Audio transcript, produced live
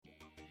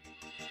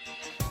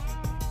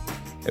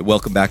Hey,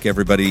 welcome back,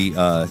 everybody.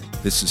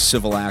 This is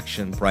Civil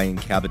Action. Brian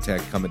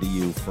Kabatek coming to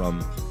you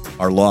from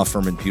our law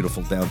firm in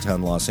beautiful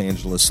downtown Los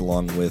Angeles,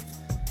 along with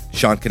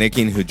Sean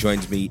Kanikian, who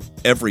joins me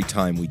every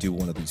time we do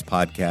one of these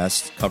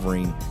podcasts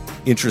covering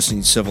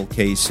interesting civil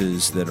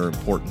cases that are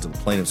important to the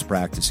plaintiff's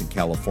practice in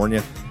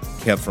California.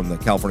 Kev from the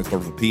California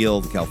Court of Appeal,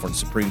 the California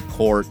Supreme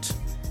Court,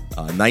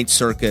 Ninth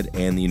Circuit,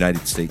 and the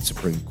United States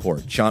Supreme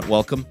Court. Sean,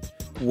 welcome.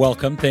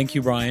 Welcome. Thank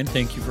you, Brian.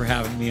 Thank you for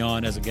having me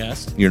on as a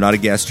guest. You're not a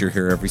guest. You're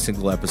here every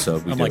single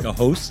episode. I'm like a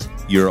host?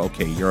 You're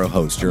okay. You're a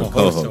host. You're a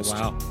co-host.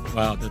 Oh,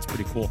 wow. That's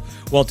pretty cool.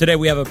 Well, today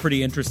we have a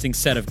pretty interesting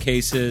set of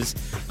cases.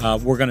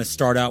 We're going to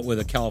start out with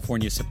a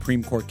California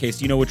Supreme Court case.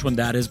 Do you know which one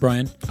that is,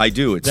 Brian? I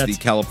do. It's the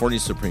California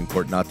Supreme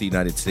Court, not the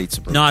United States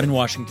Supreme Court. Not in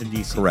Washington,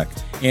 D.C.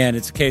 Correct. And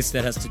it's a case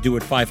that has to do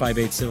with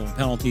 558 civil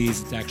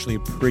penalties. It's actually a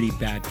pretty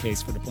bad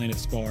case for the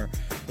plaintiff's bar.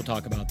 We'll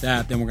talk about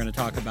that. Then we're going to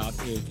talk about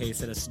a case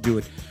that has to do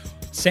with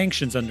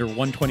sanctions under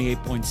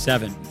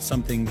 128.7,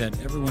 something that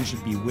everyone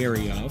should be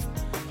wary of.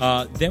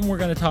 Then we're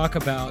going to talk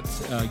about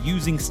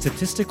using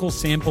statistical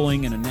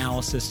sampling and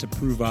analysis to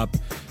prove up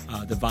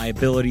the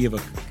viability of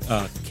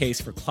a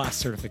case for class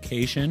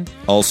certification.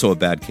 Also a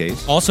bad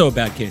case.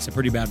 A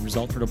pretty bad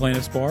result for the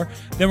plaintiff's bar.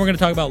 Then we're going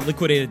to talk about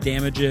liquidated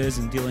damages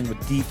and dealing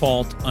with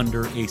default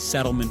under a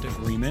settlement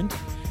agreement.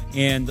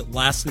 And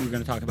lastly, we're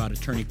going to talk about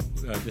attorney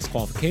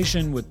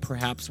disqualification with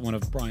perhaps one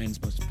of Brian's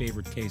most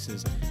favorite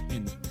cases,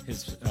 and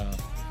his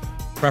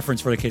preference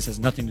for the case has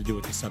nothing to do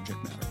with the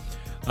subject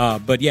matter.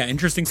 But yeah,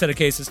 interesting set of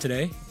cases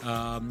today.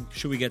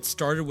 Should we get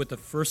started with the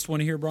first one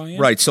here, Brian?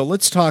 Right, so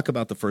let's talk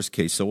about the first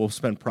case. So we'll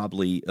spend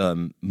probably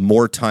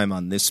more time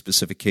on this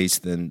specific case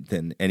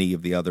than any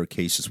of the other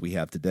cases we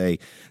have today.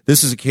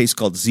 This is a case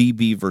called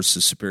ZB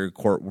versus Superior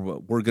Court.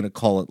 We're going to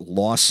call it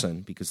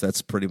Lawson because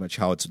that's pretty much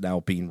how it's now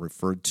being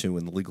referred to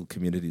in the legal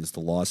community as the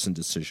Lawson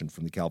decision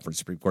from the California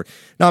Supreme Court.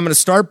 Now, I'm going to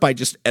start by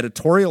just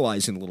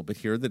editorializing a little bit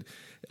here that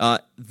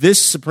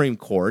this Supreme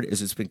Court,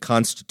 as it's been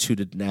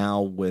constituted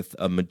now with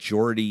a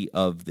majority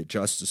of the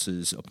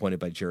justices appointed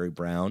by Jerry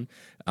Brown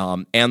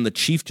and the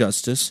Chief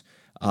Justice,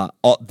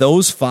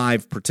 those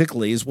five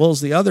particularly, as well as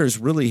the others,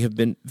 really have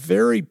been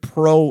very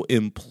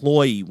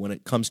pro-employee when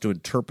it comes to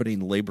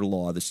interpreting labor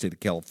law of the state of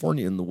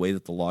California and the way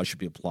that the law should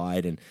be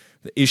applied and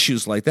the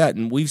issues like that.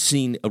 And we've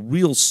seen a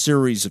real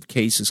series of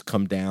cases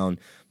come down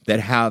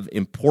that have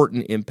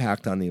important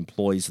impact on the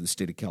employees of the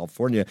state of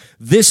California.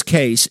 This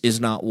case is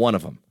not one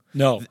of them.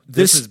 No,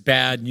 this is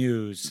bad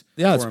news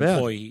for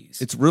employees.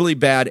 Bad. It's really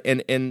bad,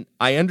 and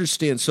I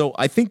understand. So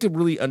I think to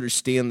really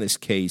understand this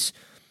case,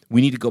 we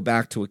need to go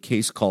back to a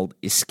case called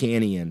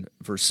Iskanian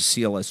versus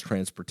CLS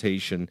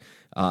Transportation.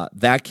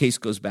 That case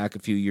goes back a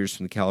few years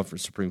from the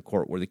California Supreme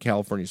Court, where the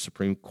California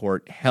Supreme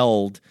Court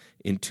held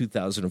in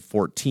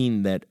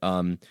 2014 that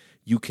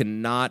you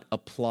cannot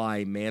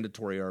apply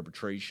mandatory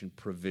arbitration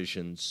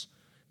provisions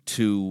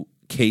to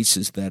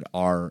cases that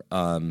are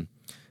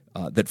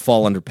that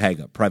fall under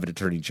PAGA, Private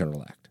Attorney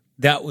General Act.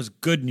 That was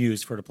good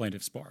news for the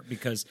plaintiff's bar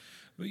because,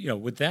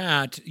 with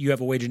that, you have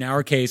a wage and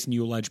hour case and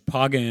you allege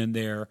PAGA in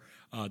there,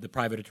 the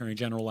Private Attorney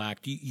General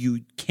Act.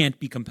 You can't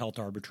be compelled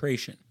to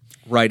arbitration.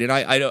 Right, and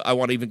I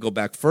want to even go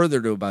back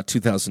further to about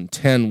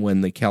 2010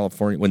 when the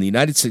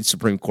United States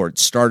Supreme Court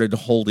started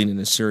holding in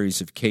a series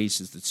of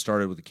cases that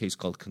started with a case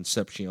called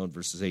Concepcion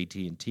versus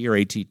AT&T or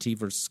ATT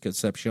versus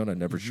Concepcion. I'm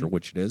never sure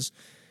which it is.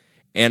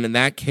 And in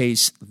that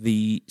case,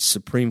 the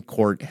Supreme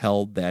Court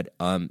held that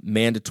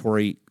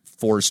mandatory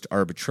forced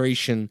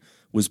arbitration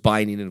was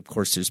binding. And, of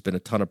course, there's been a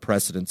ton of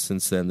precedent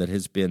since then that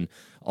has been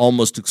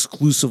almost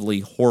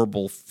exclusively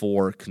horrible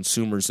for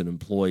consumers and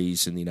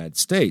employees in the United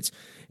States.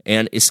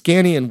 And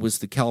Iskanian was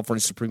the California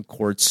Supreme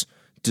Court's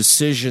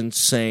decision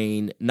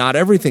saying not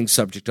everything's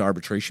subject to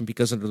arbitration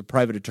because under the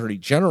Private Attorney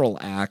General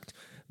Act,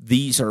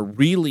 these are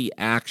really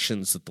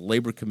actions that the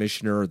Labor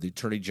Commissioner or the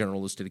Attorney General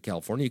of the State of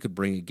California could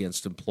bring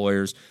against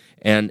employers.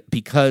 And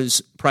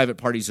because private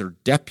parties are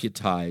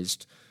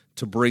deputized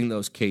to bring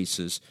those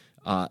cases,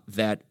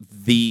 that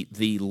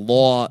the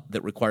law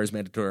that requires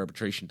mandatory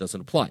arbitration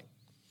doesn't apply.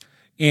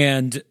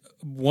 And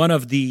one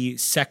of the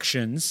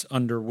sections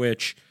under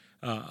which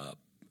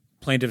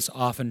plaintiffs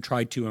often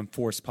try to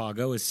enforce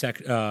PAGA is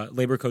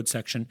Labor Code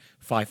Section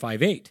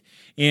 558.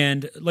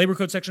 And Labor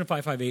Code Section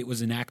 558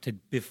 was enacted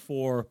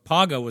before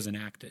PAGA was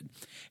enacted.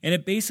 And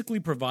it basically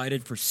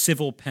provided for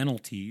civil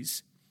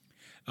penalties.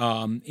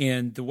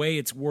 And the way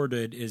it's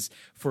worded is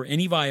for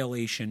any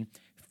violation,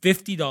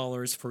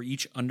 $50 for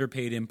each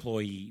underpaid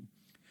employee,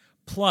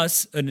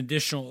 plus an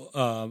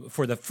additional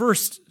for the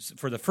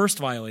first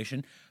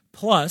violation,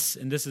 plus,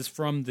 and this is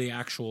from the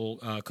actual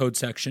code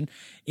section,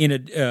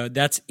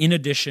 that's in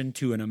addition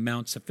to an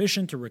amount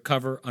sufficient to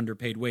recover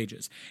underpaid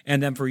wages.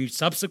 And then for each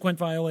subsequent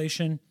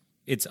violation,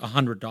 it's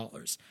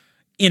 $100,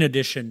 in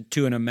addition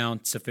to an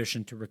amount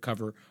sufficient to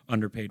recover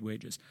underpaid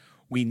wages.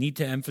 We need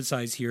to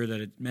emphasize here that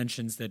it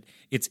mentions that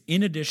it's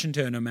in addition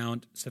to an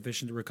amount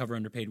sufficient to recover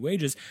underpaid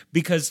wages,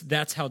 because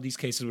that's how these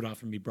cases would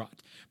often be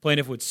brought.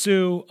 Plaintiff would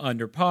sue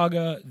under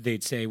PAGA.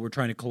 They'd say, we're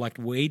trying to collect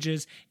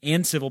wages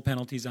and civil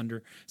penalties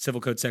under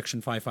Civil Code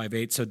Section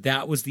 558. So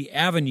that was the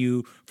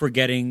avenue for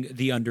getting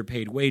the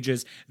underpaid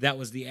wages. That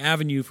was the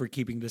avenue for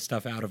keeping this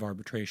stuff out of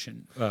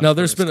arbitration. Now,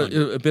 there's been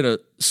a bit of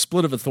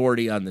split of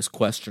authority on this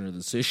question or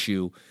this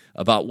issue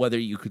about whether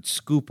you could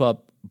scoop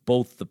up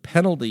both the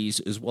penalties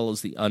as well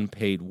as the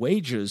unpaid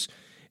wages.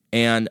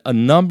 And a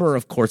number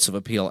of courts of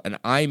appeal, and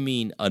I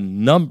mean a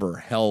number,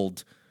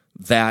 held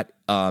that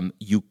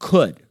you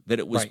could, that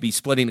it was be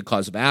splitting a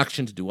cause of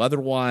action to do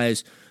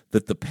otherwise,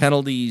 that the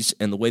penalties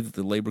and the way that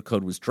the labor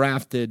code was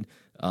drafted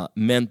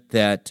meant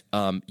that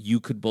you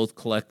could both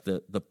collect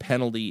the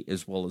penalty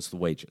as well as the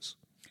wages.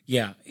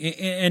 Yeah,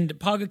 and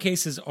PAGA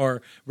cases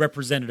are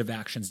representative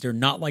actions. They're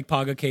not like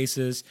PAGA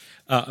cases.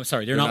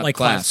 They're not like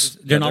class.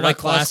 They're not like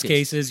class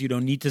cases. You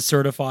don't need to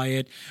certify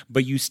it,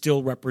 but you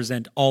still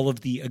represent all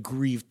of the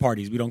aggrieved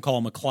parties. We don't call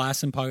them a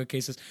class in PAGA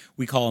cases.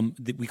 We call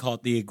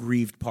it the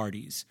aggrieved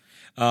parties.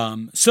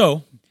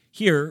 So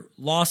here,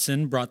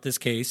 Lawson brought this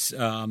case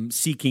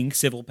seeking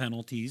civil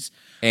penalties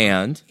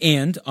and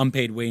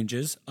unpaid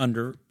wages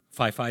under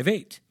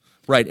 558.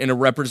 Right, in a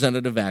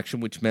representative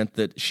action, which meant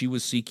that she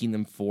was seeking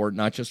them for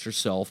not just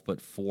herself,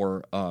 but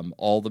for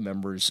all the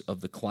members of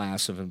the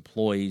class of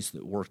employees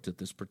that worked at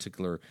this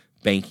particular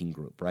banking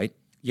group, right?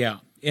 Yeah,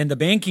 and the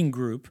banking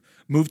group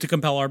moved to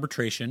compel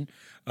arbitration,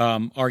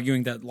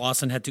 arguing that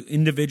Lawson had to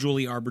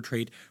individually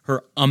arbitrate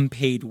her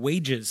unpaid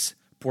wages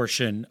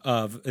portion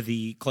of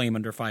the claim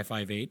under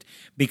 558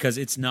 because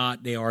it's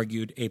not, they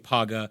argued, a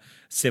PAGA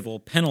civil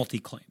penalty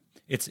claim.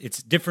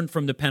 It's different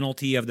from the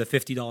penalty of the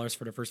 $50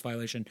 for the first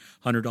violation,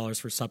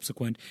 $100 for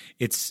subsequent.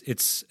 It's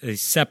a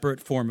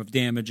separate form of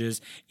damages,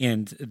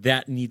 and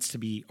that needs to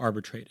be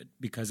arbitrated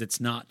because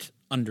it's not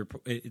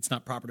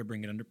proper to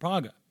bring it under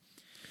PAGA.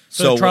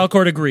 So the trial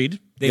court agreed.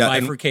 They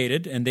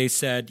bifurcated, and they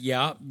said,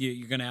 you're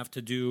going to have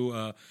to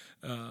do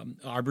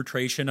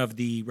arbitration of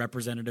the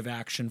representative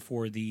action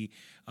for the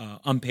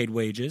unpaid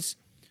wages.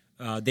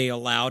 They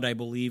allowed, I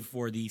believe,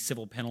 for the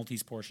civil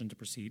penalties portion to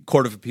proceed.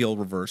 Court of Appeal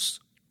reversed.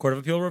 Court of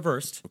Appeal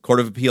reversed. Court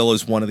of Appeal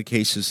is one of the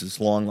cases,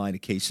 this long line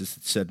of cases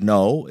that said,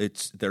 no,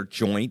 they're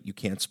joint. You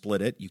can't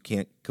split it. You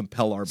can't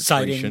compel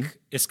arbitration. Citing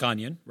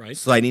Iskanian, right?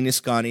 Citing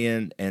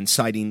Iskanian and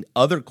citing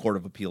other Court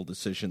of Appeal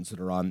decisions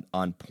that are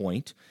on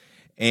point.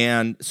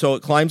 And so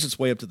it climbs its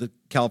way up to the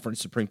California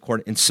Supreme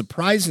Court. And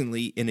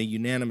surprisingly, in a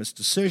unanimous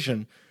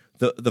decision,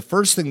 the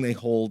first thing they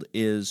hold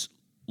is,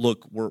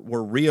 look,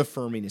 we're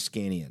reaffirming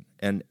Iskanian.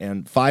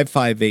 And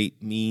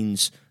 558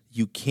 means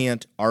you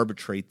can't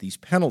arbitrate these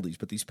penalties,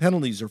 but these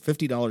penalties are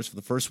 $50 for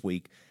the first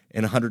week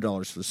and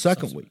 $100 for the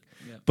second week.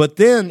 Yeah. But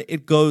then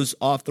it goes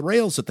off the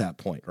rails at that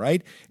point,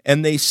 right?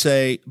 And they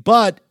say,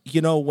 but,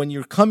 when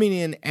you're coming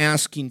in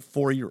asking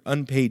for your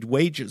unpaid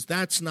wages,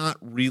 that's not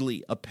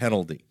really a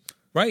penalty.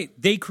 Right.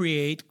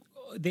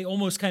 They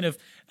almost kind of,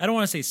 I don't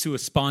want to say sua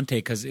sponte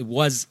because it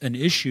was an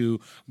issue,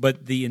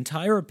 but the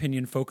entire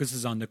opinion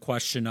focuses on the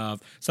question of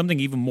something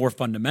even more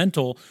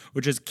fundamental,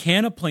 which is,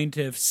 can a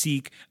plaintiff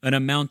seek an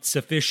amount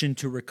sufficient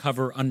to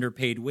recover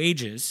underpaid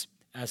wages,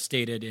 as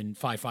stated in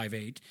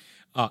 558,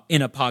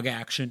 in a PAGA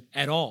action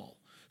at all?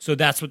 So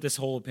that's what this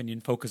whole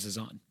opinion focuses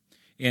on.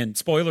 And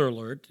spoiler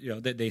alert,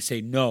 that they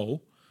say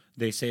no.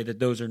 They say that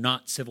those are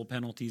not civil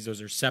penalties;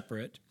 those are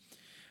separate.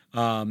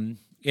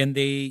 And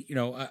they,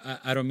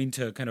 I don't mean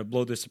to kind of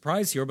blow the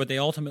surprise here, but they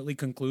ultimately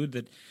conclude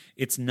that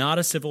it's not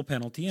a civil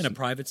penalty and a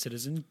private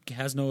citizen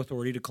has no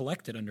authority to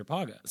collect it under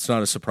PAGA. It's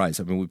not a surprise.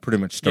 I mean, we pretty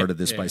much started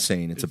this by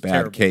saying it's a bad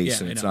terrible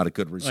case and it's not a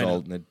good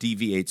result, and it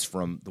deviates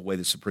from the way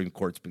the Supreme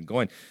Court's been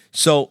going.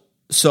 So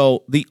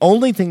the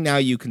only thing now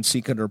you can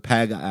seek under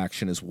PAGA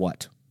action is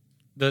what?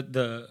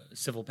 The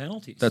civil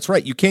penalties. That's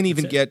right. You can't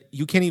even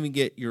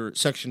get your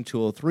Section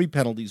 203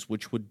 penalties,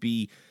 which would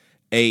be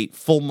a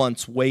full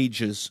month's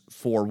wages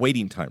for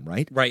waiting time,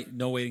 right? Right,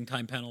 no waiting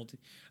time penalty.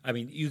 I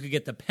mean, you could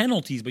get the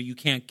penalties, but you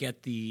can't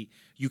get the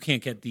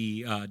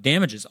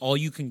damages. All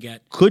you can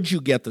get. Could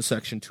you get the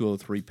Section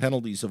 203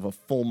 penalties of a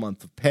full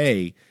month of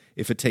pay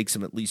if it takes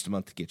them at least a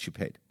month to get you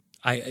paid?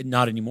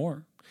 Not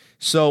anymore.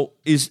 So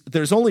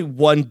there's only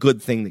one good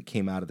thing that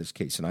came out of this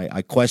case, and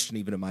I question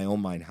even in my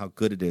own mind how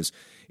good it is.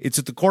 It's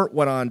that the court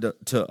went on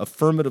to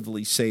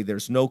affirmatively say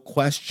there's no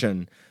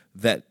question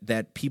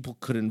that people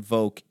could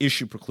invoke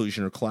issue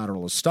preclusion or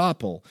collateral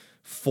estoppel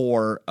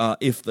for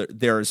if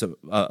there is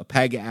a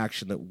PAGA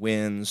action that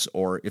wins,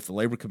 or if the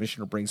labor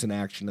commissioner brings an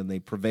action and they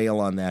prevail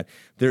on that.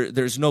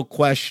 There's no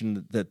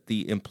question that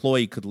the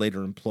employee could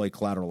later employ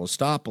collateral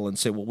estoppel and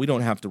say, well, we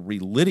don't have to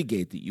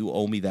relitigate that you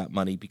owe me that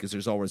money because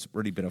there's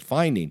already been a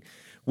finding,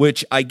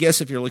 which I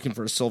guess if you're looking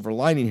for a silver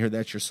lining here,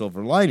 that's your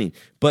silver lining.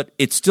 But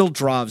it still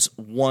drives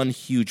one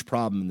huge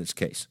problem in this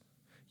case.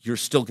 You're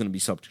still going to be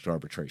subject to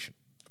arbitration.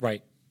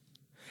 Right.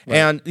 Right.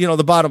 And,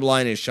 the bottom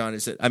line is, Sean,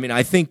 is that,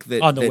 I think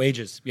that... On the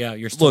wages,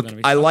 you're still going to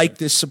be... Look, I like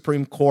this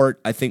Supreme Court.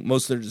 I think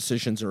most of their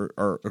decisions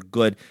are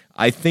good.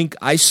 I think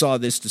I saw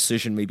this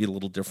decision maybe a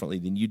little differently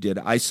than you did.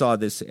 I saw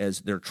this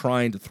as they're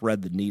trying to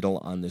thread the needle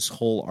on this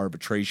whole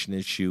arbitration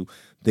issue.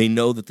 They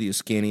know that the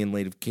Iskanian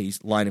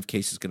line of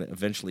case is going to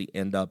eventually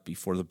end up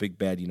before the big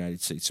bad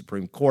United States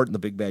Supreme Court, and the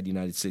big bad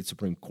United States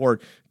Supreme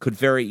Court could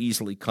very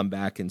easily come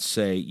back and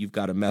say, you've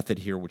got a method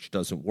here which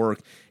doesn't work.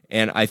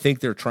 And I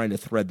think they're trying to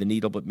thread the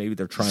needle, but maybe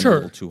they're trying a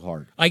little too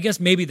hard. I guess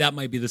maybe that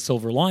might be the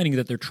silver lining,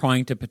 that they're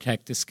trying to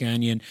protect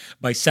Iskanian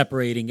by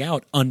separating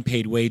out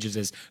unpaid wages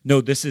as, no,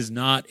 this is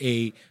not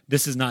a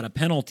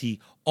penalty.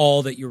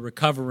 All that you're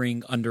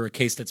recovering under a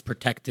case that's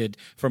protected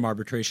from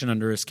arbitration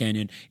under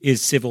Iskanian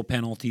is civil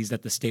penalties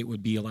that the state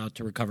would be allowed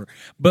to recover.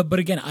 But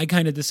again, I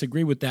kind of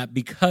disagree with that,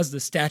 because the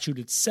statute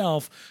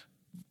itself,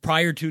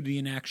 prior to the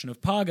inaction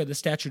of PAGA, the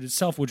statute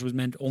itself, which was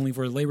meant only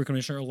for a labor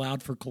commissioner,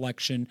 allowed for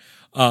collection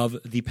of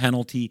the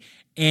penalty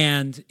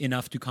and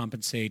enough to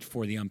compensate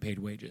for the unpaid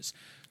wages.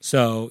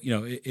 So,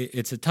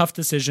 it's a tough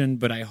decision,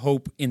 but I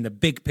hope in the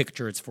big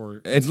picture it's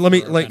for. And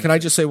can I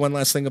just say one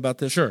last thing about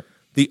this? Sure.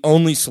 The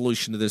only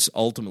solution to this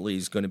ultimately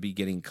is going to be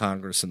getting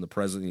Congress and the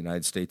President of the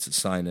United States to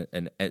sign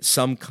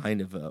some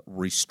kind of a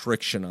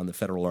restriction on the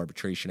Federal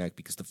Arbitration Act,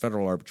 because the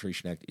Federal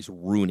Arbitration Act is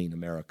ruining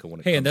America when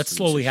it comes to and that's these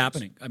slowly issues.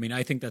 happening. I mean,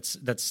 I think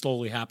that's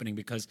slowly happening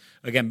because,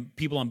 again,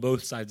 people on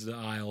both sides of the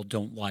aisle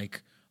don't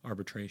like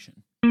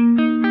arbitration.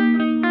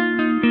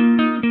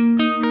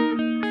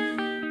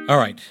 All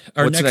right.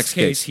 Our next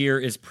case here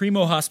is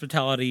Primo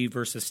Hospitality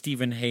versus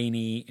Stephen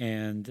Haney,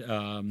 and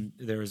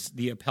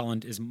the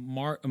appellant is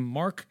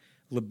Mark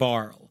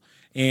Lebarle.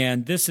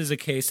 And this is a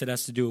case that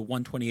has to do with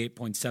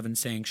 128.7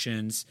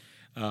 sanctions.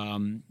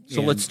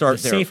 So let's start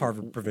the there. Safe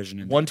harbor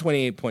provision.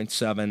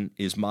 128.7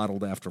 is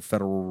modeled after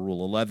Federal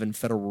Rule 11.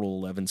 Federal Rule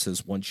 11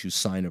 says once you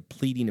sign a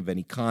pleading of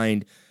any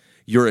kind,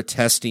 you're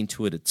attesting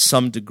to it at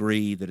some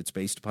degree that it's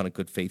based upon a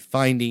good faith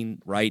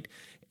finding, right?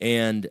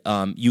 And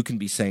you can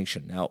be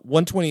sanctioned. Now,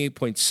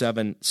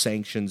 128.7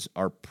 sanctions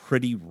are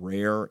pretty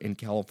rare in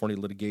California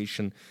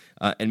litigation,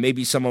 and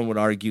maybe someone would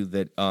argue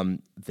that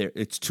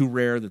it's too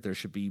rare, that there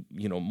should be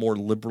more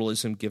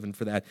liberalism given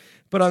for that.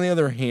 But on the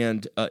other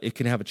hand, it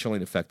can have a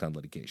chilling effect on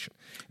litigation.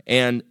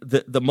 And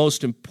the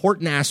most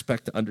important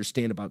aspect to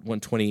understand about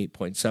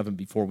 128.7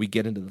 before we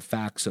get into the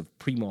facts of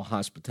Primo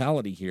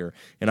Hospitality here,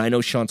 and I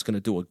know Sean's going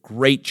to do a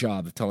great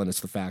job of telling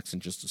us the facts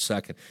in just a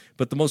second,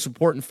 but the most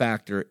important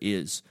factor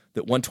is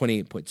that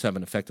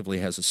 128.7 effectively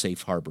has a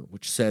safe harbor,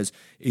 which says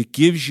it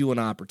gives you an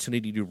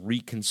opportunity to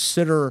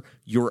reconsider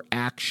your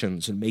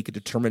actions and make a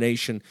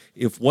determination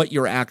if what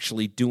you're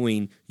actually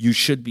doing you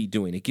should be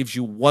doing. It gives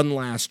you one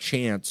last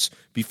chance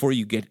before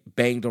you get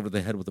banged over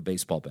the head with a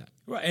baseball bat.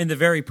 Right, and the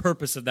very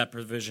purpose of that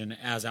provision,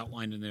 as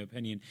outlined in the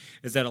opinion,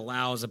 is that it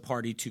allows a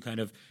party to kind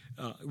of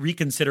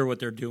reconsider what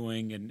they're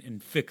doing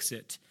and fix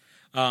it.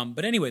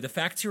 But anyway, the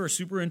facts here are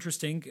super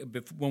interesting.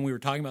 When we were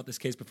talking about this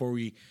case before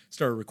we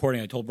started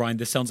recording, I told Brian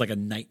this sounds like a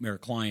nightmare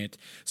client.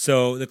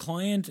 So the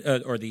client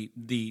or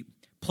the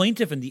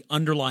plaintiff in the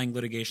underlying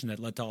litigation that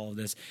led to all of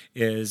this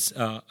is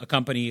a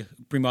company,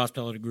 Primo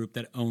Hospitality Group,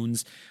 that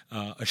owns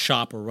a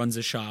shop or runs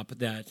a shop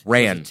that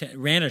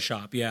ran a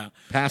shop,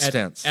 past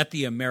tense, at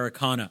the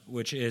Americana,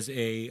 which is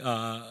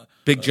a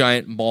big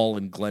giant mall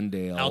in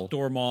Glendale,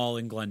 outdoor mall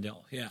in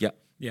Glendale.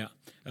 Yeah.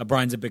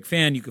 Brian's a big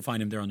fan. You can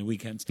find him there on the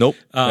weekends. Nope,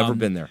 never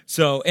been there.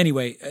 So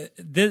anyway,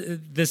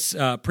 this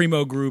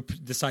Primo group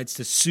decides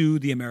to sue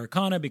the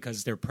Americana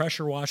because they're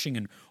pressure washing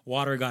and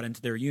water got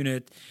into their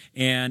unit.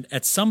 And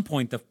at some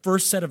point, the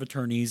first set of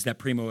attorneys that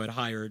Primo had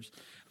hired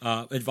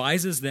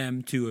advises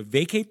them to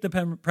vacate the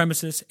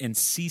premises and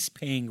cease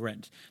paying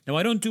rent. Now,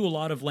 I don't do a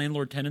lot of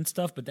landlord-tenant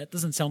stuff, but that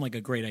doesn't sound like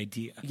a great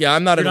idea. Yeah,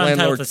 I'm not a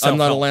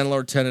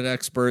landlord-tenant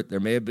expert.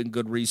 There may have been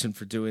good reason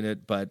for doing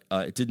it, but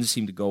it didn't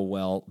seem to go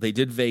well. They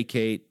did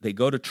vacate. They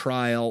go to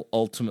trial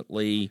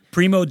ultimately.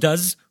 Primo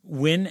does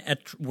win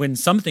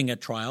something at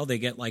trial. They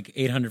get like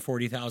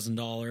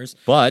 $840,000,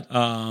 but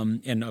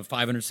and a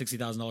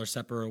 $560,000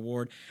 separate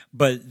award.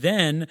 But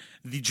then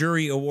the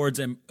jury awards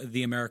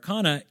the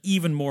Americana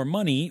even more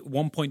money, over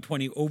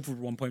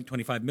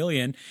 $1.25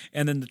 million,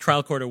 and then the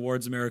trial court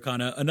awards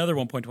Americana another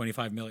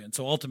 $1.25 million.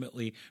 So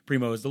ultimately,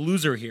 Primo is the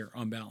loser here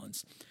on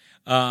balance.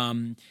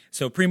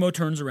 So Primo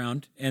turns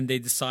around and they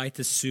decide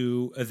to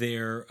sue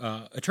their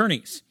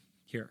attorneys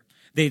here.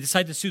 They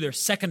decide to sue their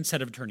second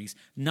set of attorneys,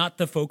 not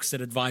the folks that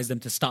advised them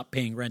to stop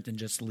paying rent and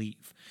just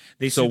leave.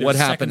 So what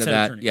happened to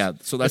that? Yeah,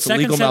 so that's a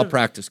legal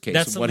malpractice case.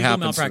 That's what a legal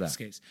happens malpractice to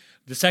that? case.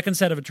 The second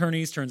set of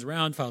attorneys turns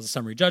around, files a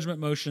summary judgment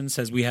motion,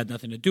 says we had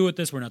nothing to do with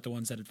this. We're not the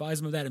ones that advised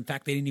them of that. In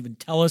fact, they didn't even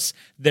tell us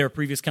their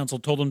previous counsel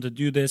told them to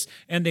do this,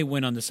 and they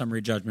win on the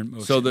summary judgment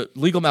motion. So the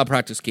legal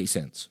malpractice case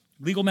ends.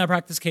 Legal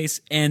malpractice case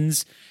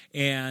ends,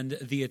 and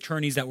the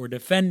attorneys that were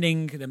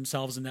defending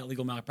themselves in that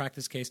legal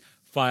malpractice case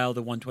file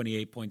the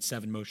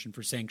 128.7 motion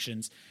for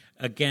sanctions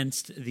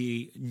against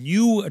the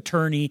new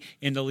attorney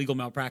in the legal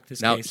malpractice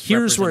case. Now,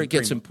 here's where it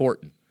gets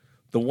important.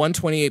 The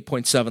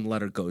 128.7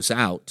 letter goes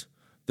out.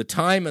 The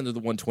time under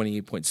the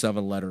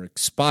 128.7 letter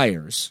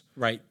expires.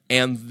 Right.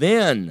 And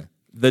then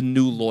the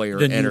new lawyer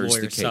enters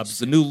the case. Subs.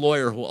 The new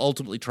lawyer who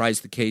ultimately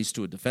tries the case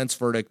to a defense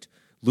verdict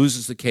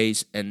loses the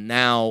case, and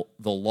now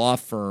the law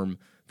firm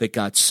that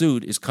got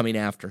sued is coming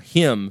after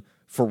him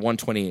for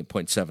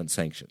 128.7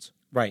 sanctions.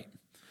 Right.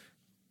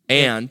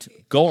 And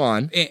go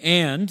on.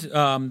 And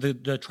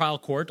the trial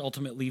court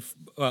ultimately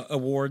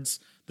awards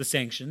the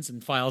sanctions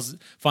and finds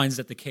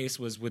that the case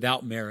was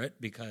without merit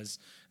because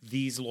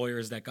these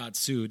lawyers that got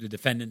sued, the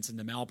defendants in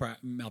the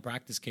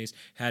malpractice case,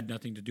 had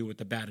nothing to do with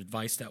the bad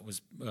advice that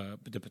was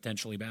the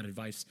potentially bad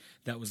advice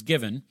that was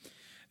given.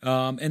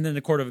 And then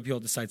the Court of Appeal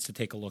decides to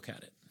take a look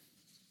at it.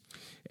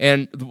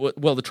 And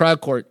the trial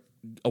court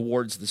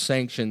awards the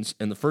sanctions,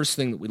 and the first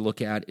thing that we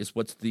look at is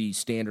what's the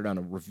standard on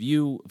a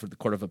review for the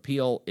Court of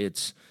Appeal.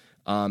 It's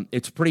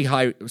pretty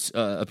high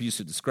abuse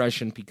of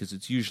discretion because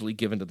it's usually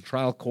given to the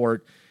trial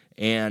court,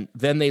 and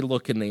then they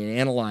look and they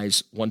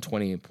analyze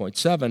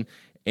 128.7,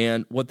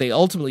 and what they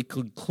ultimately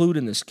conclude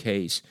in this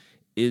case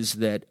is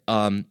that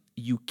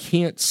you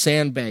can't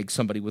sandbag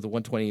somebody with a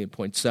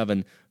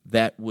 128.7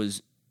 that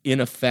was in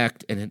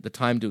effect and at the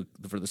time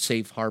for the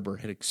safe harbor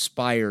had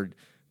expired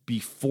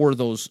before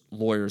those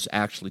lawyers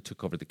actually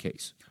took over the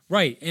case.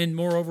 Right, and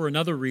moreover,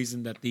 another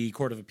reason that the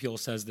Court of Appeal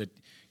says that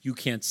you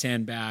can't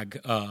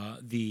sandbag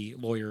the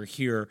lawyer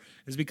here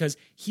is because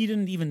he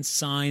didn't even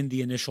sign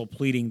the initial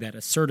pleading that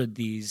asserted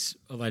these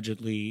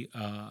allegedly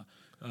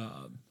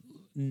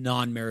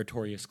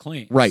non-meritorious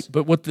claims. Right,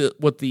 but what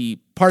the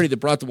party that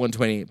brought the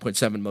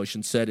 128.7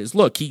 motion said is,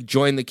 look, he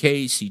joined the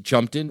case, he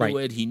jumped into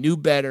it, he knew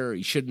better,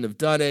 he shouldn't have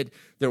done it,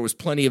 there was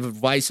plenty of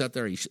advice out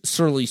there, he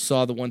certainly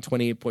saw the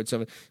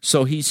 128.7,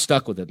 so he's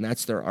stuck with it, and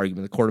that's their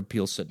argument. The Court of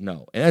Appeal said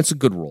no, and that's a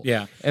good rule.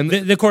 Yeah, and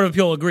the Court of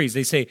Appeal agrees.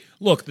 They say,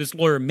 look, this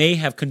lawyer may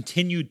have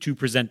continued to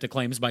present the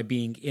claims by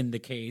being in the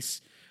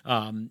case,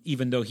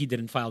 even though he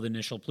didn't file the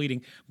initial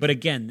pleading. But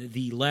again,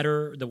 the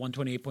letter, the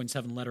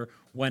 128.7 letter,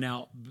 went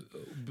out.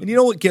 And you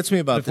know what gets me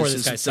about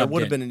this is there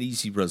would have been an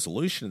easy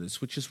resolution of this,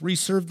 which is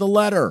reserve the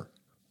letter.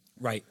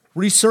 Right.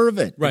 Reserve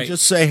it. Right. And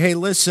just say, hey,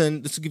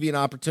 listen, this will give you an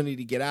opportunity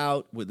to get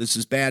out. This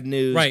is bad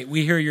news. Right.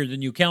 We hear you're the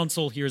new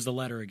counsel. Here's the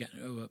letter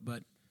again.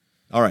 But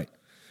all right.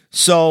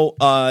 So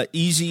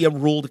easy a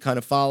rule to kind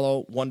of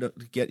follow. One to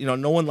get,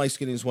 no one likes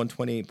getting these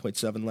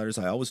 128.7 letters.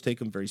 I always take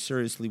them very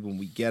seriously when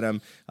we get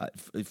them.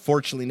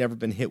 Fortunately, never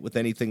been hit with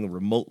anything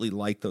remotely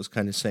like those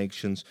kind of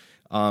sanctions.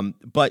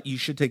 But you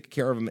should take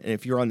care of them. And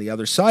if you're on the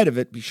other side of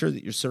it, be sure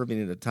that you're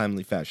serving in a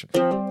timely fashion.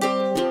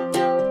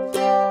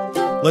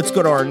 Let's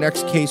go to our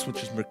next case,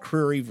 which is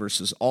McCreary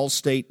versus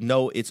Allstate.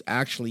 No, it's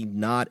actually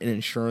not an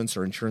insurance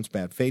or insurance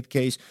bad faith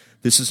case.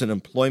 This is an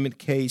employment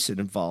case. It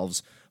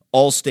involves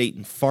Allstate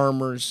and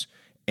farmers,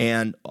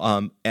 and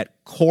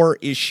at core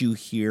issue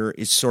here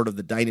is sort of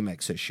the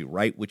Dynamex issue,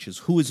 right? Which is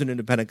who is an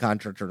independent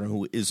contractor and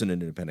who isn't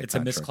an independent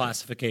contractor. It's a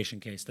misclassification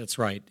case, that's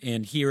right.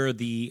 And here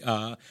the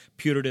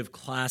putative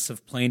class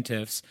of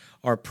plaintiffs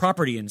are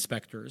property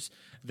inspectors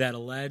that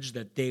allege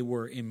that they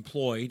were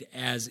employed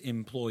as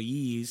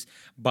employees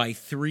by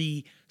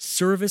 3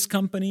 service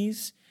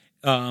companies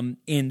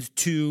and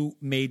 2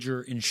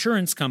 major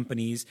insurance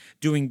companies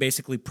doing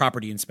basically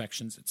property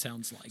inspections, it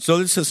sounds like. So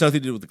this has nothing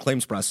to do with the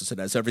claims process. It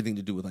has everything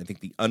to do with, I think,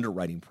 the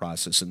underwriting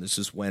process. And this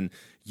is when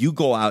you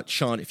go out,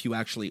 Sean, if you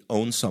actually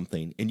own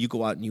something and you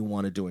go out and you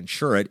wanted to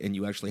insure it and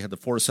you actually had the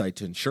foresight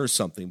to insure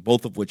something,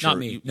 both of which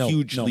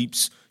huge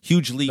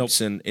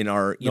leaps in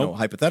our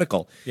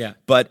hypothetical. Yeah.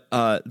 But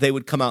they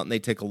would come out and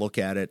they'd take a look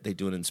at it. They'd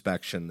do an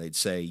inspection. They'd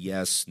say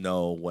yes,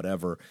 no,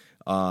 whatever.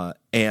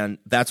 And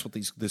that's what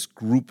this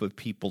group of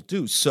people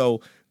do.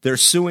 So they're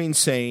suing,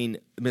 saying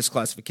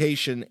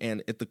misclassification,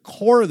 and at the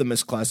core of the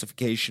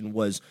misclassification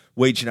was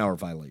wage and hour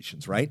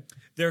violations, right?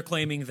 They're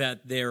claiming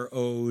that they're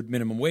owed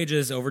minimum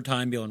wages,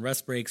 overtime, meal and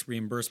rest breaks,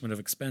 reimbursement of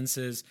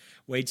expenses,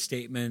 wage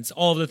statements,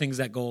 all of the things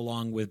that go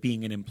along with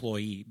being an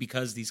employee,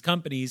 because these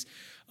companies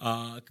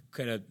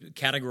kind of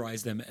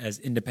categorize them as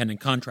independent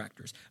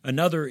contractors.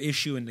 Another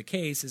issue in the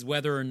case is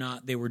whether or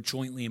not they were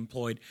jointly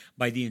employed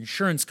by the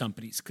insurance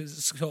companies.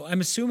 So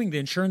I'm assuming the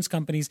insurance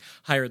companies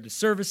hired the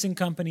servicing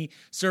company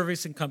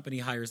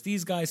hires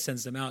these guys,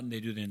 sends them out, and they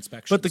do the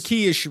inspections. But the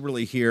key issue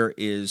really here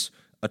is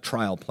a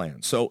trial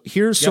plan. So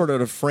here's sort of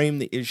to frame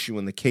the issue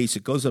in the case.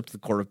 It goes up to the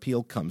Court of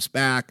Appeal, comes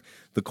back.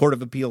 The Court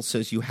of Appeal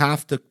says you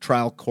have to,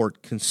 trial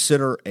court,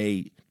 consider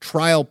a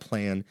trial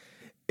plan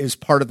as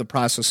part of the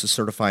process of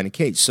certifying a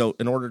case. So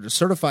in order to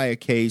certify a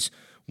case,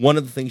 one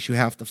of the things you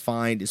have to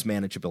find is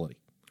manageability.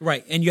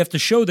 Right, and you have to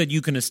show that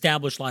you can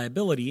establish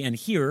liability, and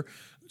here,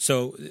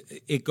 so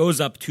it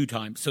goes up 2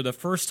 times. So the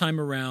first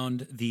time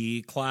around,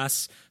 the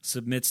class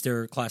submits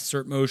their class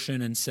cert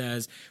motion and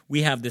says,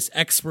 we have this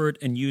expert,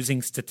 and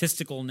using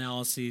statistical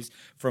analyses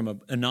from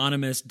an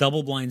anonymous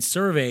double-blind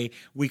survey,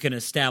 we can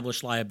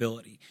establish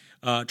liability.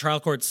 Trial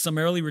court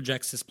summarily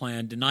rejects this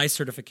plan, denies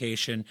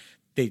certification.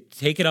 They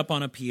take it up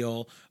on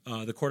appeal.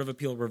 The Court of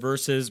Appeal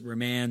reverses,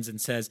 remands, and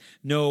says,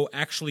 no,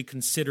 actually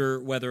consider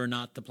whether or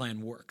not the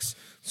plan works.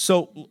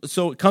 So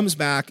it comes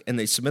back, and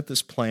they submit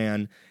this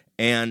plan,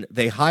 and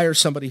they hire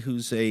somebody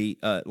who's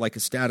like a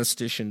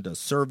statistician, does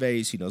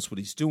surveys. He knows what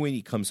he's doing.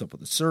 He comes up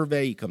with a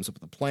survey. He comes up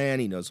with a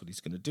plan. He knows what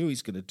he's going to do.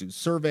 He's going to do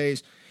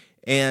surveys.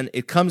 and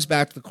it comes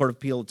back to the Court of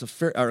Appeal.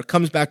 It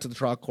comes back to the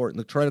trial court, and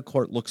the trial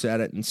court looks at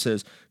it and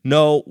says,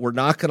 no, we're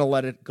not going to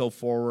let it go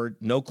forward.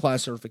 No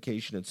class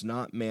certification. It's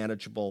not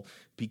manageable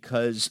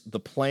because the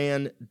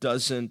plan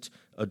doesn't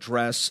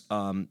address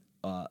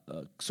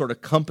sort of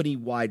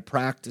company-wide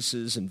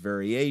practices and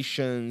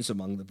variations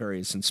among the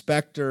various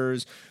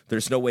inspectors.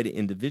 There's no way to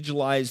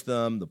individualize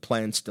them. The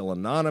plan's still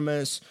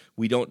anonymous.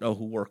 We don't know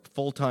who worked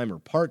full-time or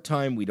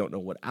part-time. We don't know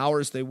what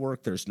hours they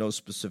worked. There's no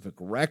specific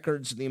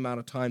records of the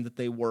amount of time that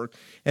they worked.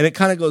 And it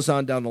kind of goes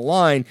on down the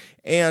line.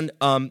 And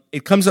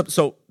it comes up,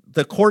 so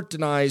the court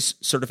denies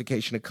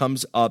certification. It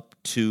comes up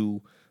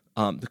to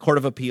the Court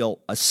of Appeal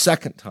a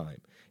second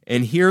time.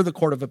 And here the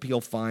Court of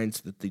Appeal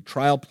finds that the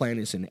trial plan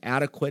is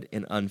inadequate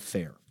and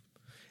unfair.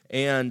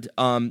 And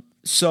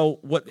so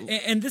what?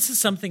 And this is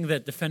something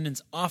that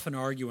defendants often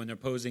argue when they're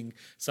posing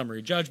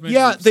summary judgment.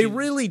 Yeah, they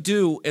really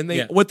do. And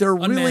what they're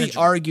really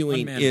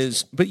arguing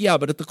is, but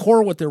at the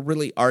core, what they're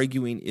really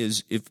arguing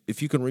is,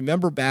 if you can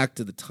remember back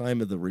to the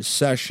time of the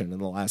recession in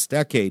the last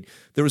decade,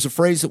 there was a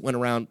phrase that went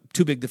around: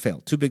 too big to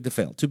fail, too big to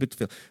fail, too big to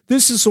fail.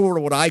 This is sort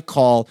of what I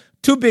call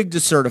too big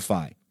to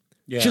certify.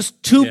 Yeah.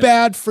 Just too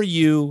bad for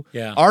you.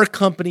 Yeah. Our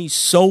company's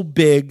so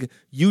big,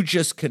 you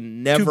just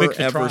can never,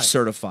 ever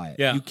certify it.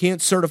 Yeah. You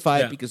can't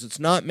certify it because it's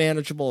not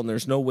manageable and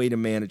there's no way to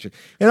manage it.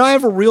 And I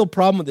have a real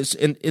problem with this.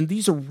 And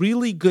these are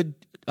really good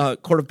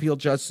Court of Appeal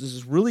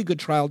justices, really good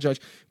trial judge.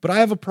 But I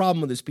have a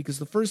problem with this because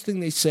the first thing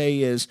they say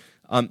is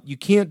you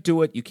can't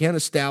do it. You can't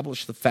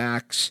establish the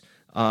facts.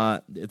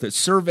 The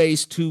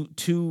survey's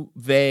too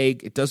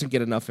vague. It doesn't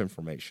get enough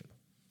information.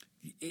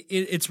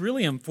 It's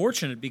really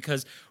unfortunate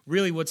because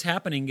really what's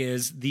happening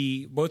is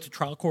both the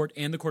trial court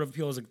and the Court of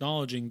Appeal is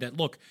acknowledging that,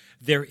 look,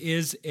 there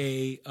is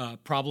a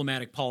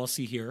problematic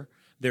policy here.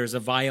 There's a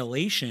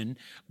violation,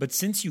 but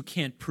since you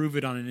can't prove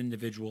it on an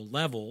individual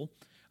level,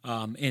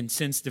 and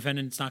since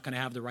defendant's not going to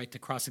have the right to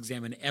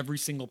cross-examine every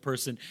single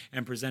person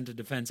and present a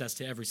defense as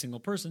to every single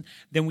person,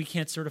 then we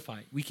can't certify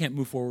it. We can't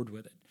move forward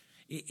with it.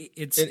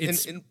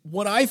 It's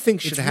what I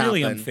think should happen. It's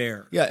really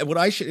unfair. Yeah,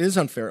 it is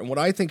unfair. And what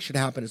I think should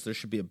happen is there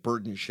should be a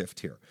burden shift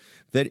here.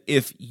 That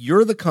if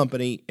you're the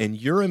company and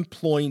you're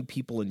employing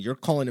people and you're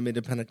calling them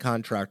independent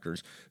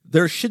contractors,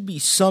 there should be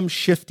some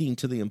shifting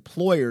to the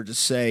employer to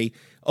say,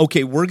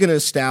 okay, we're going to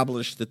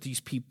establish that these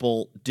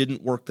people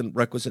didn't work the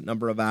requisite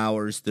number of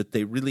hours, that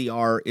they really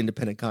are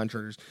independent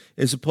contractors,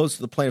 as opposed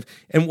to the plaintiff.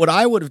 And what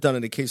I would have done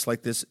in a case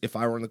like this, if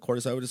I were in the court,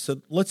 is I would have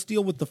said, let's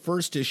deal with the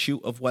first issue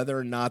of whether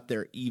or not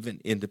they're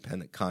even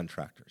independent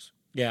contractors.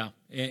 Yeah,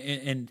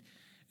 and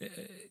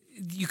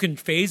you can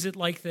phase it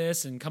like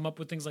this and come up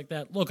with things like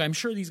that. Look, I'm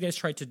sure these guys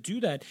tried to do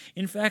that.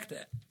 In fact,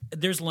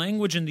 there's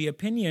language in the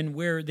opinion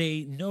where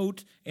they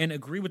note and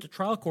agree with the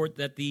trial court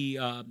that the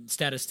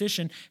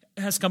statistician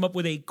has come up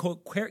with a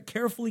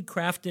carefully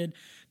crafted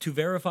to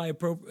verify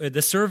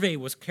the survey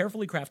was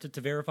carefully crafted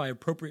to verify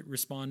appropriate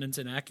respondents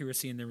and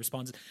accuracy in their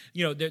responses.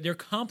 You know, they're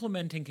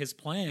complimenting his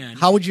plan.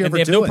 How would you ever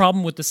do it? They have no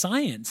problem with the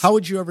science. How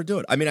would you ever do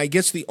it? I mean, I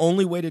guess the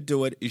only way to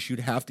do it is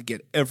you'd have to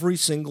get every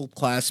single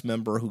class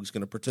member who's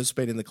going to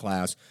participate in the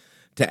class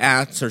to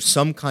answer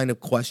some kind of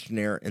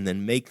questionnaire and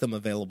then make them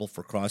available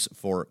for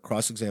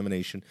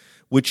cross-examination,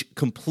 which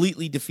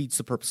completely defeats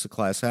the purpose of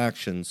class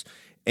actions.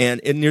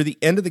 And near the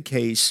end of the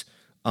case,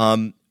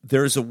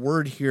 there's a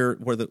word here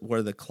where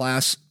the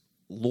class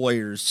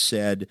lawyers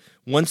said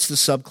once the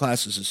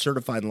subclasses are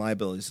certified and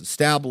liability is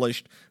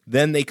established,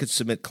 then they could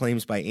submit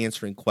claims by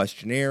answering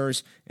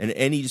questionnaires, and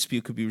any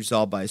dispute could be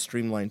resolved by a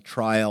streamlined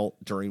trial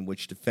during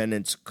which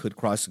defendants could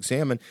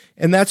cross-examine,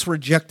 and that's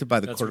rejected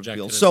by the Court of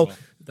Appeal. So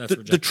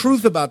the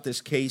truth about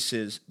this case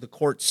is the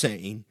court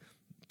saying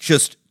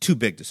just too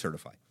big to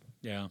certify.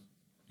 Yeah.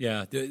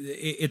 Yeah,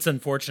 it's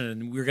unfortunate,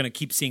 and we're going to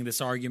keep seeing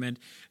this argument.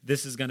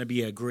 This is going to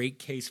be a great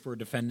case for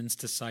defendants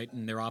to cite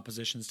in their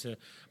oppositions to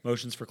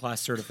motions for class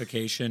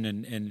certification,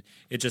 and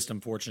it's just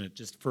unfortunate,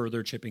 just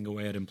further chipping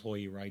away at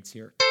employee rights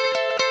here.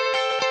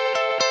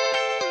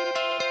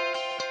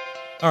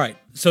 All right,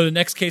 so the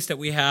next case that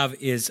we have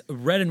is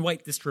Red and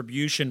White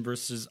Distribution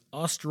versus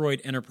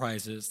Ostroid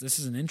Enterprises. This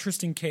is an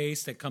interesting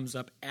case that comes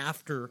up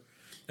after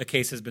a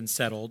case has been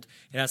settled.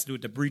 It has to do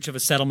with the breach of a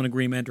settlement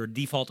agreement or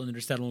default under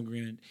a settlement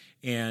agreement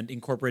and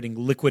incorporating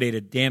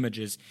liquidated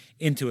damages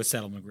into a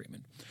settlement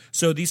agreement.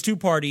 So these two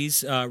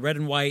parties, Red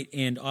and White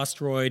and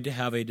Ostroid,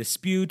 have a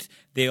dispute.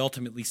 They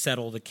ultimately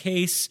settle the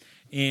case,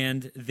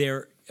 and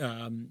their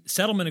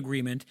settlement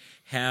agreement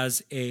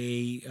has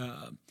a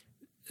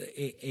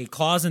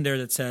clause in there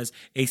that says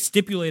a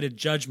stipulated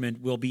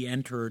judgment will be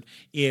entered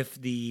if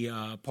the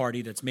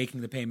party that's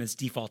making the payments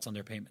defaults on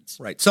their payments.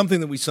 Right. Something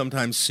that we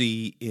sometimes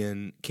see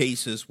in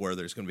cases where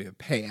there's going to be a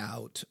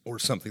payout or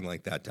something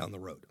like that down the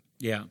road.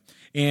 Yeah.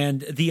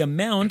 And the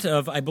amount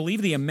of, I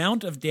believe the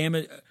amount of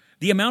damage,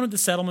 the amount of the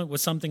settlement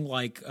was something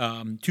like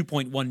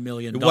 $2.1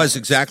 million. It was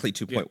exactly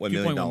 $2.1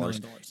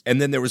 million.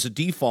 And then there was a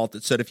default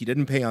that said if you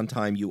didn't pay on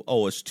time, you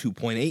owe us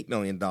 $2.8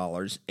 million.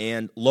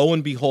 And lo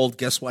and behold,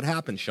 guess what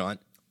happened, Sean?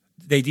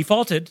 They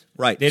defaulted.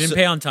 Right. They didn't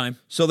pay on time.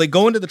 So they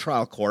go into the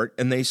trial court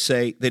and they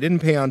say they didn't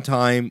pay on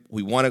time.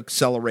 We want to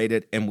accelerate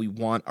it, and we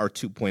want our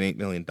 $2.8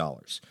 million.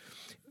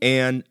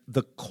 And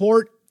the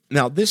court,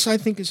 now this I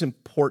think is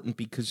important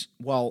because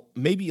while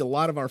maybe a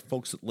lot of our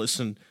folks that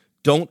listen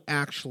don't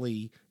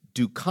actually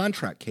do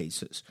contract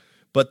cases,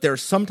 but there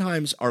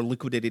sometimes are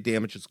liquidated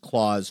damages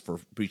clause for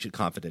breach of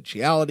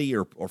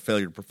confidentiality or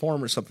failure to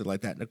perform or something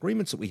like that in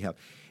agreements that we have.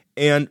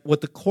 And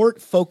what the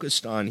court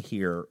focused on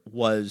here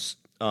was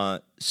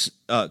Code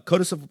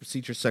of Civil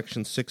Procedure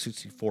Section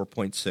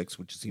 664.6,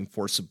 which is the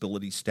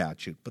enforceability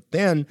statute. But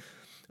then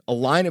a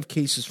line of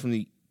cases from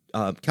the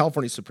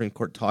California Supreme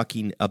Court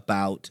talking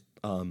about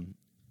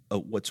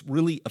what's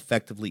really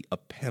effectively a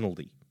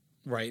penalty.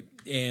 Right.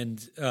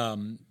 And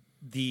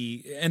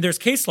there's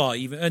case law,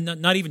 even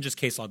not even just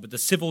case law, but the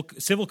Civil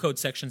Code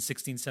Section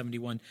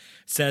 1671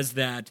 says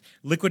that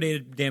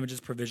liquidated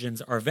damages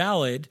provisions are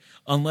valid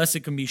unless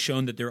it can be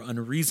shown that they're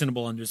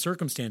unreasonable under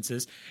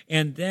circumstances,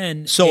 and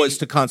then as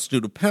to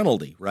constitute a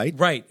penalty, right?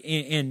 Right,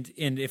 and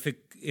if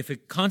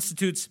it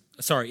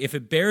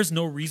bears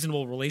no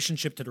reasonable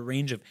relationship to the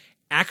range of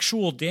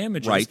actual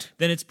damages, right,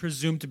 then it's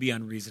presumed to be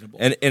unreasonable.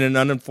 And an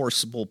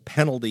unenforceable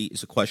penalty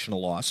is a question of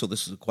law, so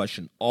this is a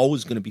question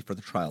always going to be for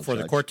the trial for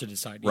judge. the court to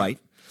decide. Right.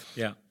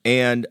 Yeah.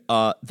 And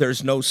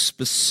there's no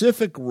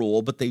specific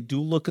rule, but they do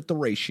look at the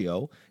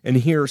ratio. And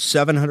here,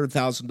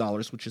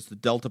 $700,000, which is the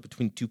delta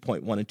between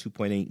 2.1 and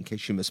 2.8, in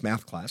case you missed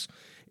math class,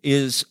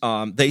 is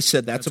they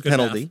said that's a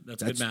penalty.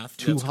 That's good math.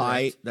 Too That's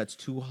high. correct. That's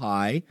too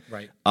high.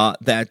 Right.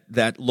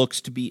 That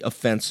looks to be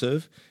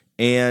offensive.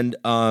 And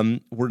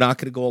we're not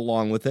going to go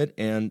along with it.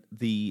 And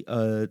the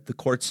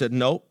court said,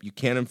 nope, you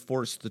can't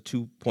enforce the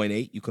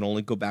 2.8. You can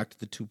only go back to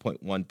the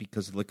 2.1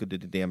 because of the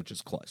liquidated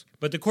damages clause.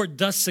 But the court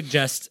does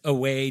suggest a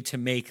way to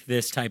make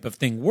this type of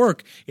thing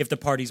work if the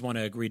parties want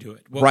to agree to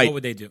it. What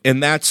would they do?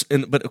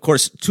 But of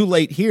course, too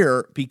late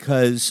here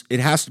because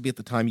it has to be at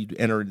the time you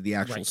enter into the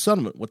actual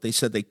settlement. What they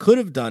said they could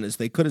have done is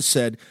they could have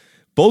said,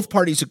 both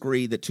parties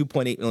agree that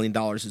 $2.8 million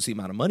is the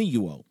amount of money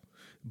you owe.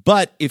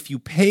 But if you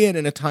pay it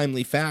in a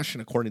timely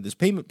fashion, according to this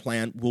payment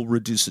plan, we'll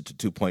reduce it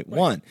to 2.1.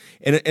 Right.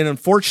 And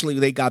unfortunately,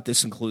 they got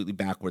this completely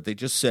backward. They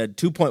just said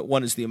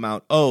 2.1 is the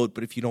amount owed,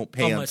 but if you don't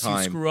pay on time, unless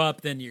you screw up,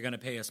 then you're going to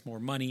pay us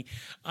more money.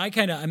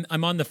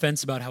 I'm on the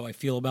fence about how I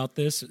feel about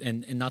this,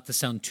 and not to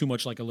sound too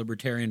much like a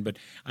libertarian, but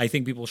I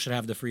think people should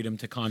have the freedom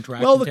to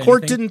contract. Well, the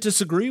court didn't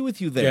disagree with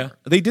you there. Yeah.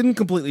 They didn't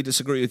completely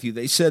disagree with you.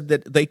 They said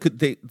that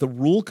the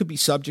rule could be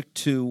subject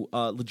to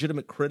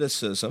legitimate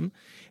criticism.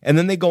 And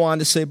then they go on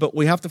to say, but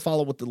we have to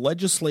follow what the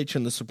legislature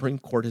and the Supreme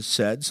Court has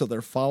said, so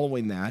they're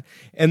following that.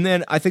 And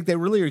then I think they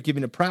really are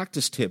giving a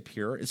practice tip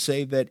here and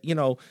say that,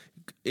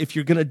 if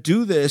you're going to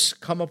do this,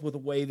 come up with a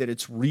way that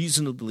it's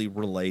reasonably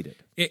related.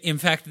 In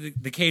fact,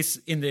 the case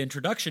in the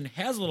introduction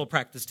has a little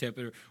practice tip,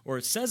 or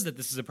it says that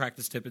this is a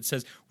practice tip. It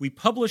says, we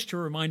publish to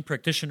remind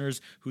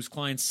practitioners whose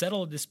clients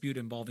settle a dispute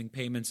involving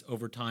payments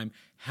over time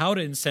how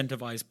to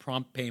incentivize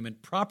prompt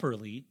payment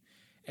properly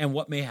and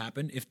what may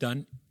happen if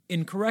done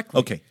incorrectly.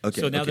 Okay.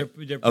 So now they're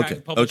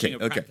publishing a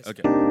practice.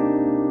 Okay.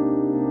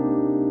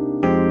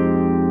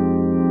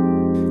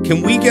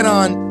 Can we get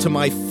on to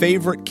my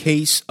favorite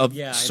case of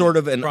sort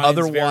of an Brian's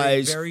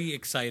otherwise very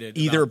excited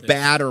either about this.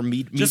 Bad or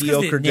Just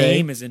mediocre the day?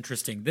 name is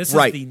interesting. This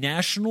is the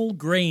National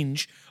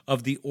Grange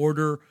of the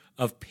Order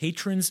of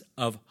Patrons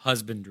of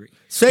Husbandry.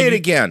 Say it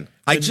again.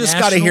 I just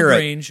got to hear National it.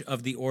 Grange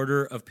of the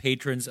Order of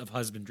Patrons of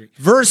Husbandry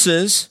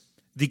Versus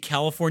the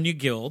California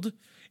Guild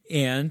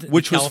and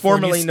which was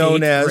formerly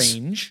known as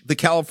Grange. the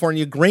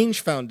California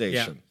Grange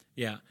Foundation.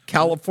 Yeah.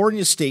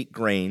 California State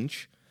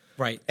Grange.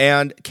 Right.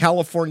 And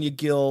California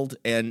Guild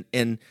and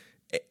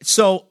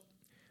so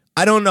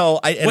I don't know.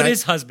 What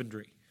is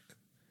husbandry?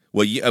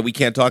 Well, we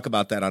can't talk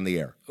about that on the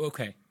air.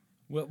 Okay.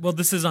 Well,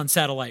 this is on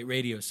satellite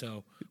radio,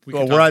 so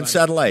we're on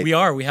satellite. We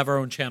are. We have our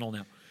own channel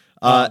now.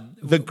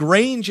 The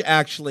Grange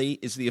actually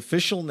is the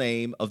official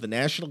name of the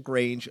National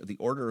Grange of the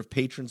Order of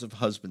Patrons of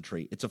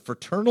Husbandry. It's a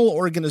fraternal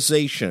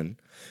organization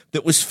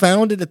that was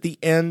founded at the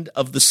end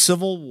of the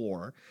Civil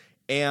War,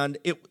 and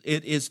it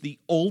is the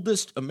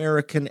oldest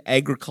American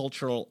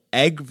agricultural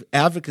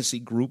advocacy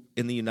group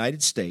in the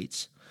United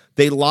States.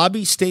 They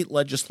lobby state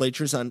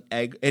legislatures on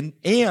ag, and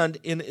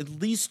in at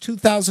least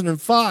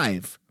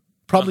 2005,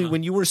 probably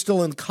when you were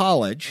still in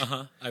college.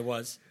 I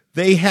was.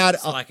 They had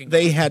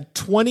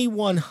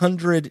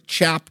 2,100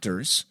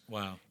 chapters.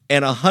 Wow.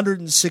 And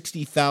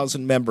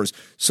 160,000 members.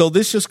 So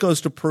this just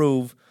goes to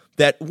prove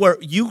that were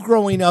you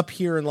growing up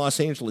here in Los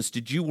Angeles,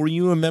 were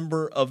you a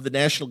member of the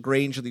National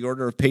Grange of the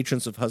Order of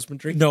Patrons of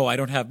Husbandry? No, I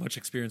don't have much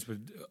experience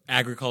with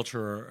agriculture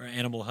or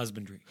animal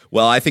husbandry.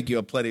 Well, I think you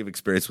have plenty of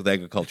experience with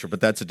agriculture, but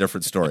that's a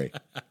different story.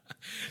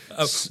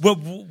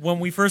 When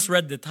we first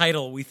read the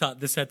title, we thought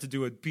this had to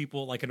do with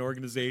people, like an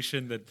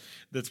organization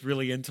that's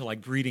really into like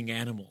breeding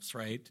animals,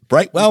 right?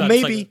 Right. Well,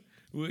 maybe.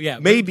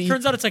 Maybe. It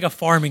turns out it's like a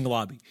farming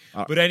lobby.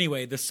 But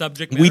anyway, the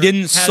subject matter we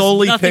didn't has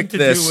solely nothing pick to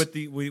this.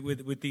 do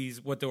with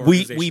these what the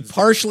organization. We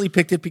partially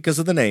picked it because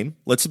of the name.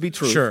 Let's be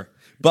true. Sure.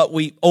 But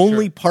we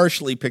only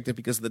partially picked it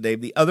because of the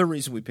name. The other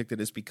reason we picked it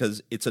is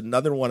because it's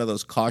another one of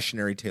those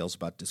cautionary tales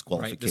about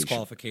disqualification. Right,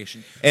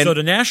 disqualification. And so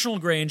the National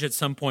Grange at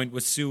some point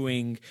was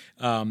suing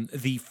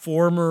the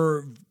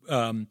former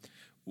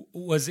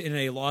was in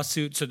a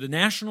lawsuit. So the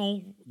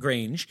National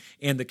Grange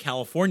and the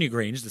California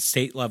Grange, the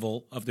state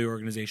level of the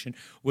organization,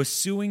 was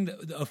suing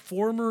a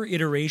former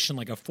iteration,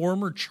 like a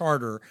former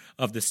charter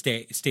of the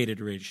state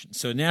iteration.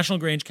 So National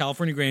Grange,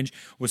 California Grange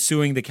was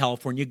suing the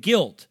California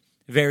Guild.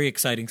 Very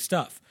exciting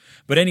stuff.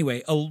 But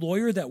anyway, a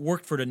lawyer that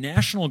worked for the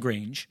National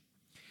Grange,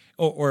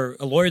 or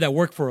a lawyer that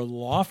worked for a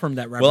law firm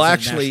that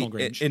represented National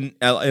Grange.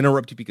 I'll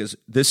interrupt you because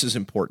this is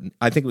important.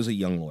 I think it was a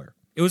young lawyer.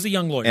 It was a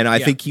young lawyer. And I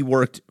think he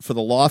worked for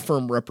the law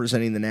firm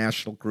representing the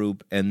national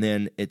group, and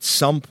then at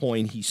some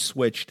point he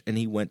switched and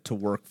he went to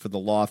work for the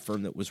law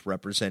firm that was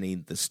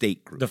representing the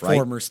state group, the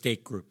former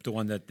state group, the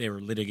one that they were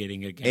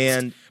litigating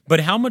against. But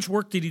how much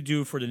work did he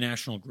do for the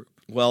national group?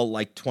 Well,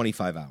 like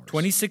 25 hours.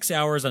 26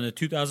 hours on the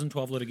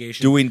 2012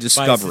 litigation. Doing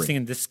discovery. By assisting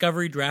in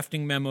discovery,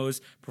 drafting memos,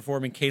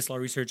 performing case law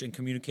research, and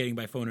communicating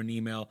by phone and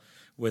email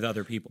with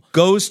other people.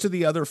 Goes to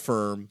the other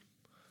firm.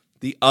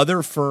 The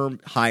other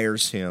firm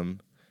hires him.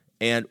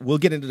 And we'll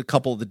get into a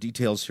couple of the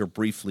details here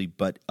briefly,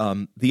 but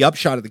the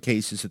upshot of the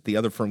case is that the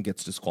other firm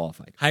gets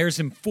disqualified. Hires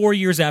him 4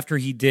 years after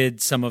he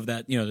did some of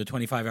that, the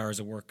 25 hours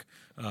of work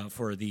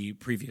for the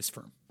previous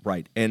firm.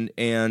 Right, and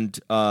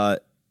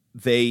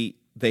they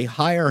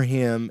hire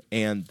him,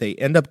 and they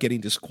end up getting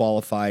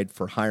disqualified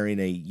for hiring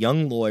a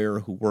young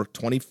lawyer who worked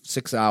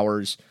 26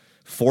 hours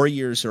 4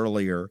 years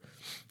earlier.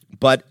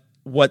 But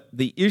what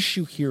the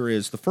issue here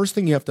is, the first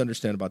thing you have to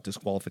understand about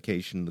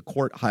disqualification, the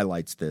court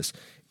highlights this,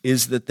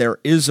 is that there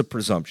is a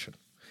presumption.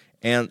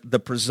 And the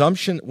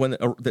presumption,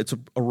 it's a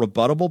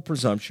rebuttable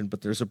presumption,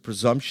 but there's a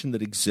presumption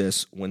that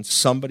exists when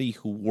somebody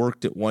who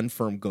worked at one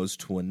firm goes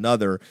to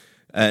another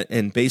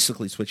and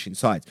basically switching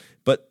sides.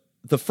 But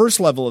the first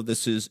level of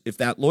this is if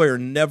that lawyer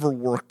never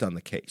worked on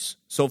the case.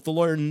 So if the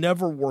lawyer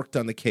never worked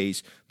on the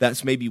case,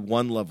 that's maybe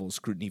one level of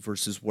scrutiny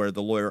versus where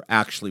the lawyer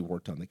actually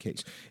worked on the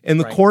case. And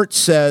the court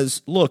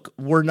says, look,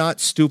 we're not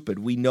stupid.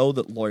 We know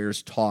that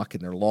lawyers talk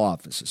in their law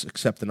offices,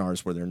 except in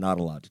ours where they're not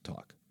allowed to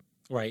talk.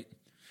 Right.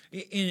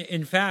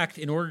 In fact,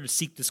 in order to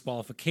seek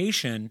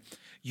disqualification,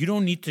 you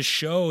don't need to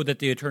show that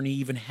the attorney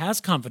even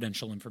has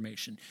confidential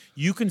information.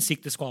 You can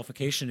seek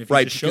disqualification if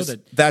you just show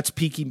that. That's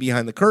peeking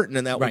behind the curtain,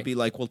 and that would be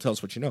like, well, tell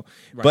us what you know.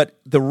 Right. But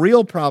the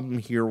real problem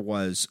here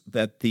was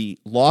that the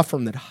law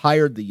firm that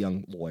hired the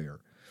young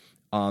lawyer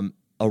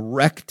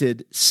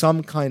erected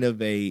some kind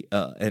of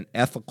an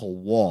ethical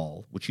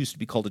wall, which used to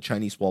be called a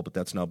Chinese wall, but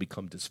that's now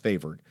become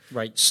disfavored.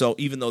 Right. So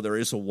even though there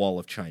is a wall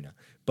of China,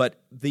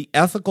 but the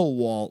ethical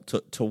wall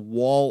to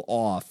wall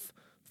off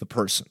the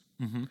person.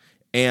 Mm-hmm.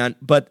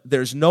 But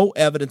there's no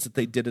evidence that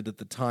they did it at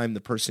the time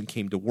the person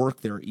came to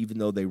work there, even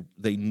though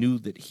they knew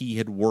that he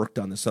had worked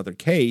on this other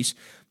case.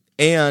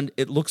 And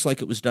it looks like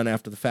it was done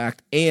after the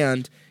fact,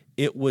 and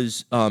it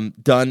was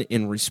done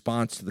in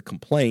response to the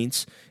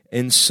complaints.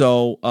 And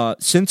so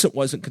since it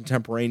wasn't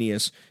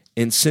contemporaneous,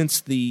 and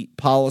since the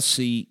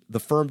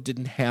firm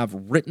didn't have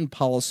written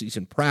policies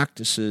and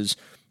practices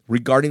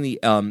regarding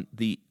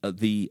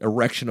the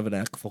erection of an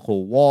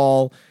ethical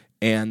wall,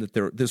 and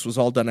that this was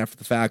all done after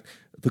the fact,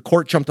 the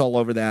court jumped all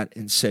over that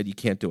and said you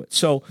can't do it.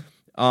 So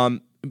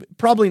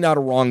probably not a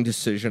wrong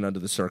decision under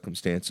the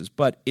circumstances,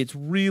 but it's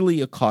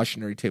really a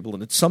cautionary tale,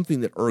 and it's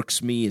something that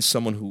irks me as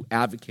someone who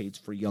advocates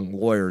for young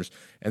lawyers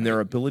and their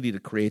ability to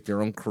create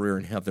their own career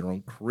and have their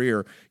own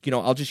career.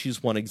 I'll just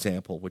use one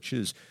example, which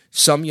is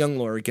some young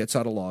lawyer gets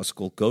out of law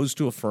school, goes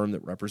to a firm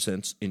that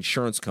represents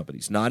insurance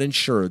companies, not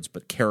insureds,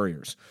 but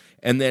carriers,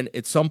 and then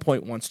at some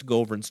point wants to go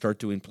over and start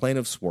doing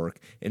plaintiff's work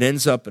and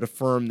ends up at a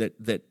firm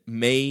that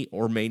may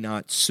or may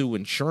not sue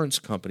insurance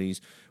companies.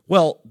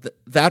 Well,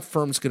 that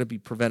firm's going to be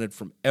prevented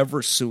from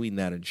ever suing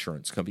that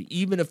insurance company,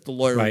 even if the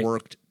lawyer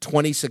worked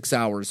 26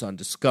 hours on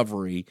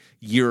discovery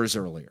years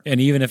earlier. And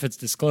even if it's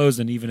disclosed,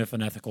 and even if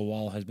an ethical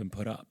wall has been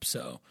put up.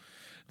 So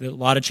a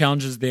lot of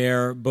challenges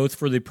there, both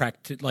for the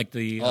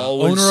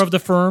owner of the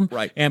firm,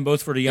 and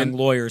both for the young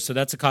lawyers. So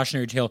that's a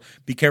cautionary tale.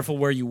 Be careful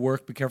where you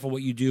work. Be careful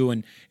what you do,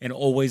 and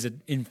always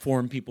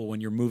inform people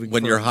when you're moving.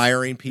 When you're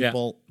hiring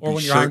people, or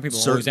when you're hiring people,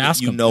 always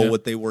ask them.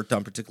 What they worked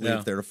on, particularly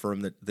if they're a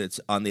firm that's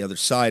on the other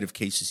side of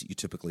cases that you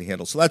typically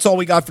handle. So that's all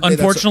we got for today.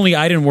 Unfortunately,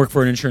 I didn't work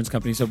for an insurance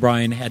company, so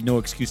Brian had no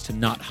excuse to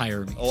not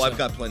hire me. I've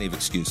got plenty of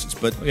excuses,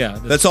 but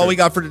that's all we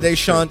got for today,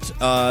 Shant.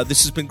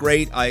 This has been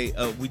great.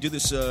 We do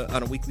this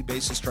on a weekly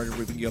basis, trying to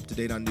bring you up to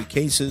date on new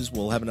cases.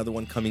 We'll have another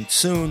one coming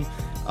soon.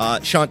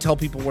 Sean, tell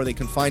people where they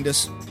can find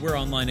us. We're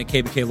online at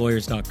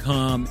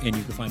kbklawyers.com, and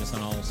you can find us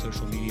on all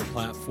social media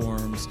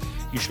platforms.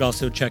 You should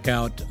also check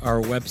out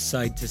our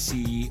website to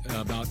see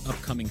about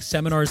upcoming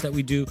seminars that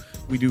we do.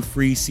 We do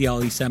free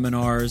CLE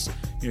seminars.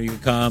 You can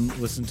come,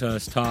 listen to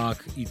us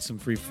talk, eat some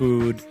free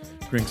food,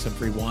 drink some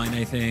free wine,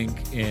 I think,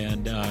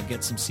 and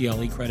get some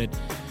CLE credit.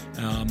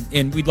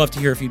 And we'd love to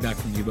hear feedback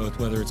from you both,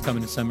 whether it's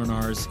coming to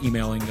seminars,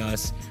 emailing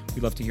us.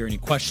 We'd love to hear any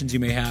questions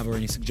you may have or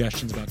any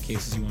suggestions about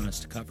cases you want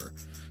us to cover.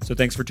 So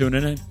thanks for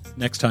tuning in.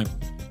 Next time.